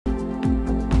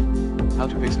How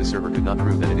to fix the server could not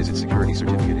prove that its security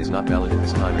certificate is not valid at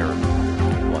this time. Error.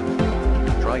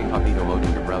 1. Try incognito mode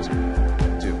in your browser.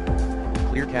 2.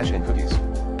 Clear cache and cookies.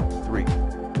 3.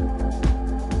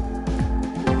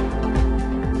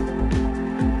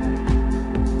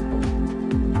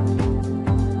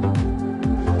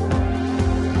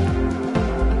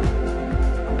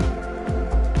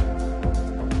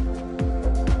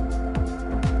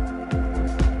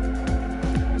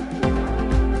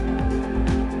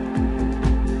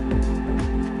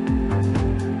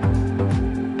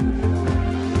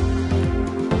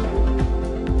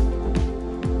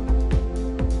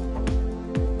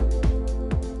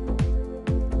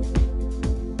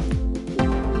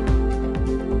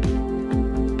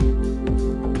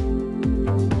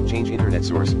 Internet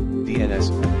source,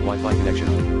 DNS, Wi-Fi connection,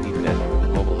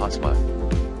 Ethernet, mobile hotspot.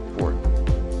 4.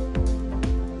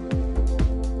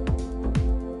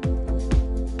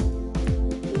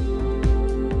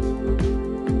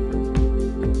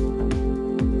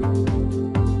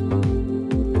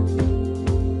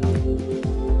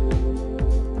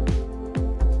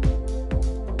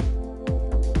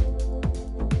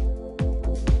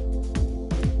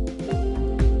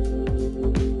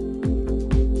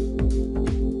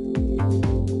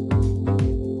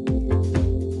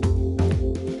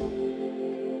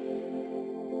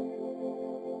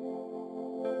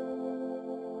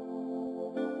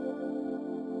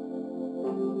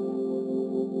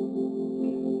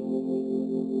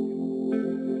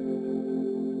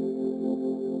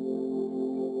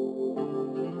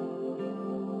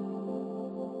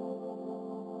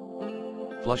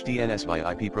 Flush DNS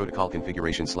via IP protocol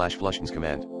configuration /flushins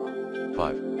command.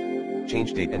 5.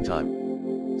 Change date and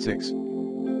time. 6.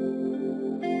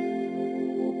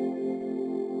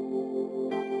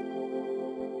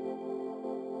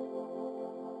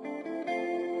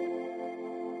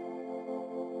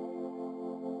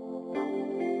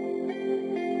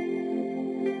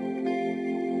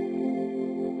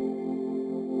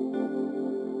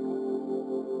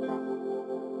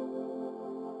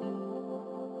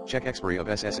 Check expiry of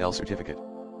SSL certificate.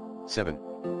 7.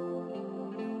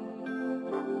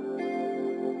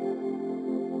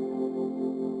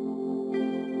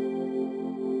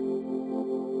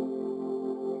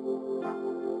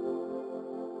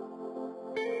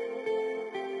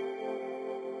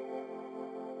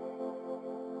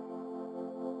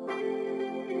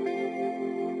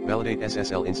 Validate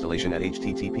SSL installation at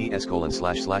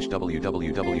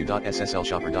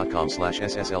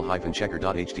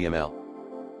https://www.sslshopper.com/ssl-checker.html.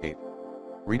 8.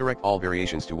 Redirect all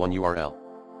variations to one URL.